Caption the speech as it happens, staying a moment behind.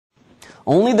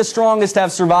Only the strongest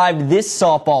have survived this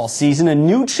softball season. A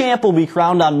new champ will be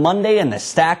crowned on Monday in the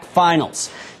stack finals.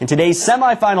 In today's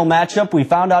semifinal matchup, we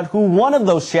found out who one of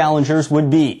those challengers would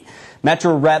be.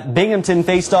 Metro rep Binghamton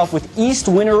faced off with East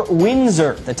winner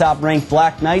Windsor. The top-ranked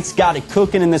Black Knights got it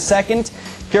cooking in the second.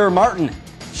 Kara Martin,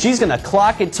 she's going to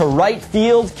clock it to right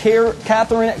field.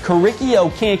 Catherine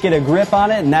Caricchio can't get a grip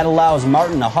on it, and that allows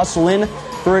Martin to hustle in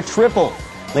for a triple.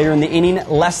 Later in the inning,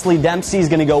 Leslie Dempsey is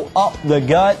going to go up the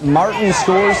gut. Martin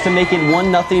scores to make it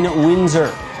 1-0 Windsor.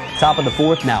 Top of the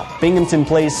fourth now. Binghamton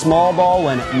plays small ball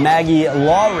when Maggie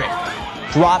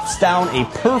Lawrick drops down a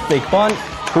perfect bunt.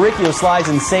 Caricchio slides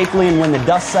in safely, and when the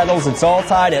dust settles, it's all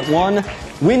tied at 1.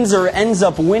 Windsor ends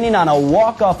up winning on a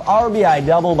walk-off RBI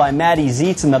double by Maddie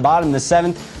Zietz in the bottom of the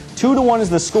 7th. 2-1 is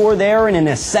the score there, and in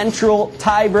a central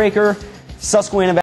tiebreaker, Susquehanna